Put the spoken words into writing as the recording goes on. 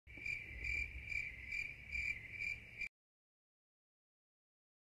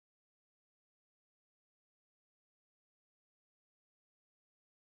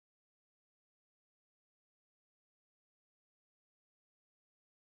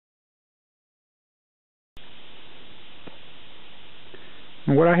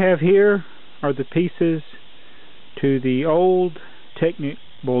And what I have here are the pieces to the old Technic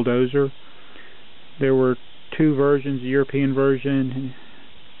Bulldozer. There were two versions, the European version and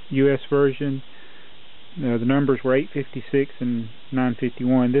US version. The numbers were 856 and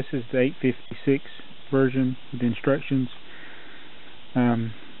 951. This is the 856 version with the instructions. I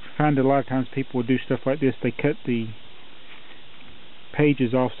find that a lot of times people will do stuff like this. They cut the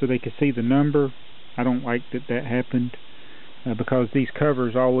pages off so they can see the number. I don't like that that happened because these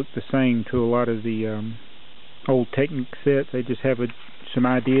covers all look the same to a lot of the old Technic sets. They just have some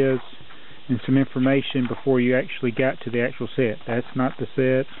ideas and some information before you actually got to the actual set. That's not the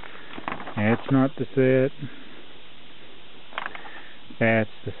set. That's not the set. That's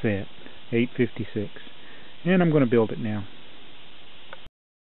the set. 856. And I'm going to build it now.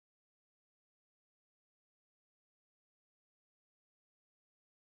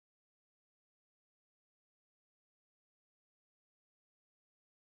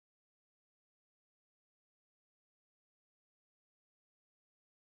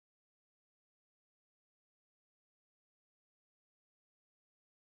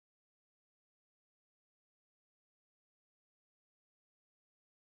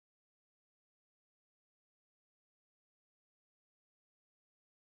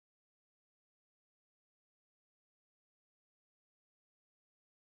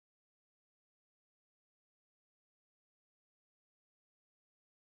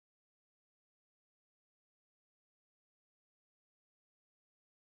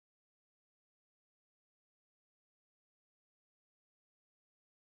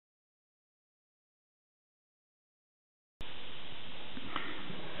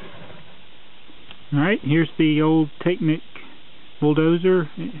 Alright, here's the old Technic Bulldozer.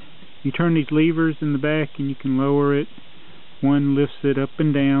 You turn these levers in the back and you can lower it. One lifts it up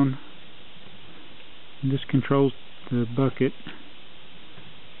and down. And this controls the bucket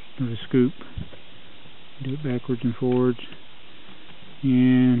or the scoop. Do it backwards and forwards.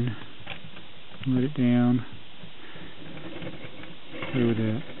 And let it down. Play with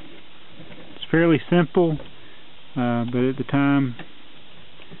that. It's fairly simple, but at the time,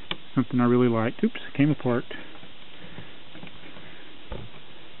 something I really liked. Oops, it came apart.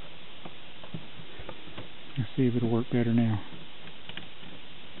 Let's see if it'll work better now.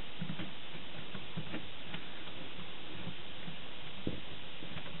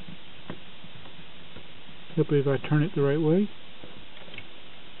 Hopefully if I turn it the right way.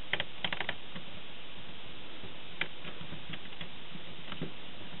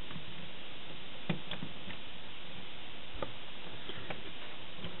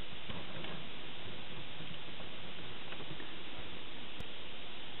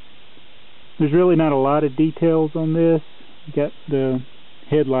 There's really not a lot of details on this. You got the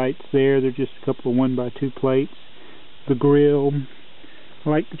headlights there. They're just a couple of 1x2 plates. The grill. I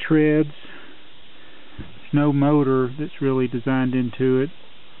like the treads. There's no motor that's really designed into it.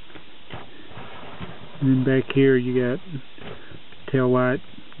 And then back here you got tail light.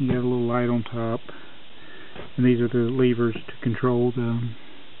 You got a little light on top. And these are the levers to control the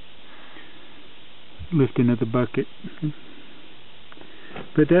lifting of the bucket.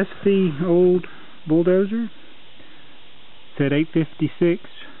 But that's the old Bulldozer. It's at 856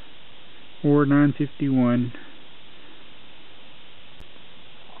 or 951.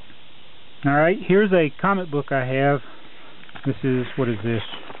 Alright, here's a comic book I have. This is, what is this?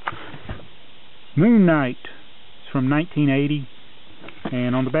 Moon Knight. It's from 1980.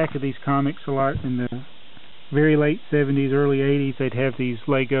 And on the back of these comics, a lot in the very late 70s, early 80s, they'd have these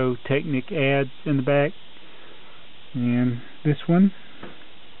Lego Technic ads in the back. And this one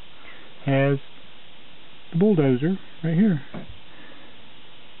has the Bulldozer right here.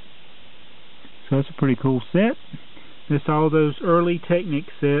 So that's a pretty cool set. It's all those early Technic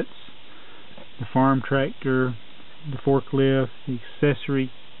sets. The farm tractor, the forklift, the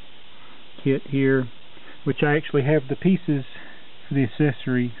accessory kit here, which I actually have the pieces for the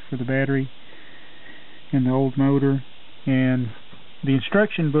accessory for the battery and the old motor. And the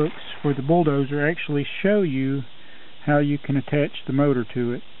instruction books for the Bulldozer actually show you how you can attach the motor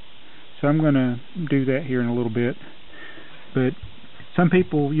to it. So I'm going to do that here in a little bit. But some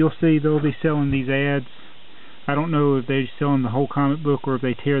people, you'll see, they'll be selling these ads. I don't know if they're selling the whole comic book or if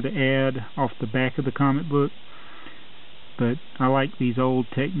they tear the ad off the back of the comic book. But I like these old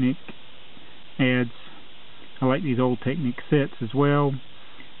Technic ads. I like these old Technic sets as well.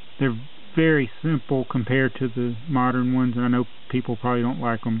 They're very simple compared to the modern ones, and I know people probably don't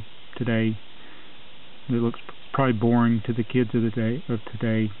like them today. It looks probably boring to the kids of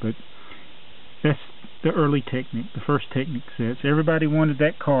today, but that's the early Technic, the first Technic sets. Everybody wanted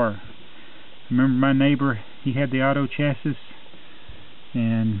that car. Remember my neighbor, he had the auto chassis,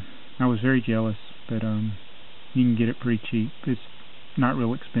 and I was very jealous, but you can get it pretty cheap. It's not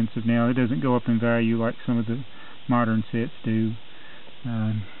real expensive now. It doesn't go up in value like some of the modern sets do.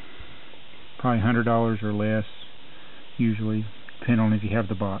 Probably $100 or less usually, depending on if you have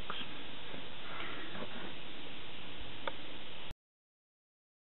the box.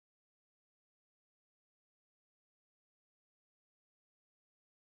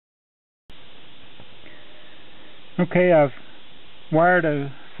 Okay, I've wired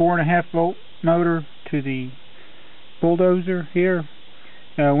a 4.5 volt motor to the bulldozer here.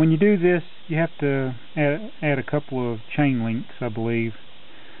 When you do this, you have to add a couple of chain links, I believe.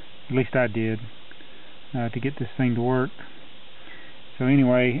 At least I did, to get this thing to work. So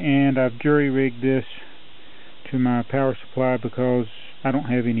anyway, and I've jury-rigged this to my power supply because I don't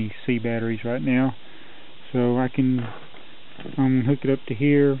have any C batteries right now. So I can hook it up to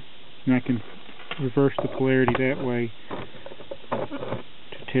here, and I can reverse the polarity that way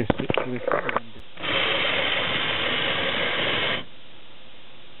to test it with.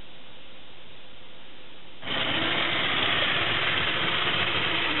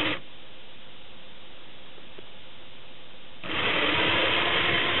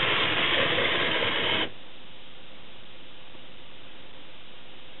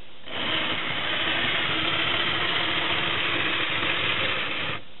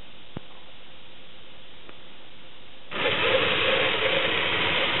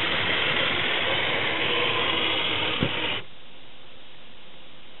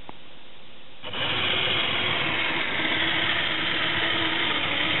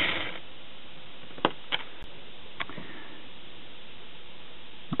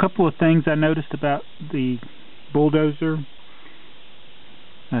 A couple of things I noticed about the bulldozer.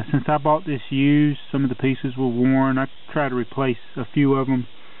 Since I bought this used, some of the pieces were worn. I tried to replace a few of them,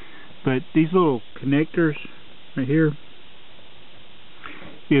 but these little connectors right here,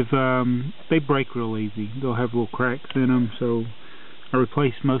 if they break real easy, they'll have little cracks in them. So I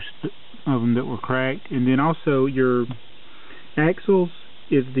replaced most of them that were cracked. And then also your axles,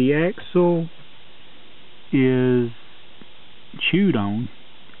 if the axle is chewed on,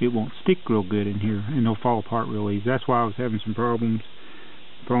 it won't stick real good in here, and they'll fall apart real easy. That's why I was having some problems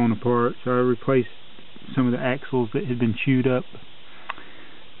falling apart. So I replaced some of the axles that had been chewed up.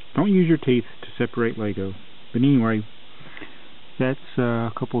 Don't use your teeth to separate Lego. But anyway, that's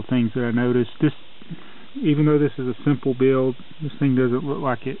a couple of things that I noticed. This, even though this is a simple build, this thing doesn't look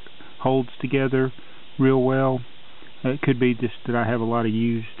like it holds together real well. It could be just that I have a lot of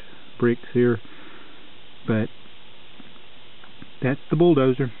used bricks here, but that's the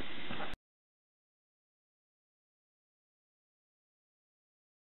bulldozer.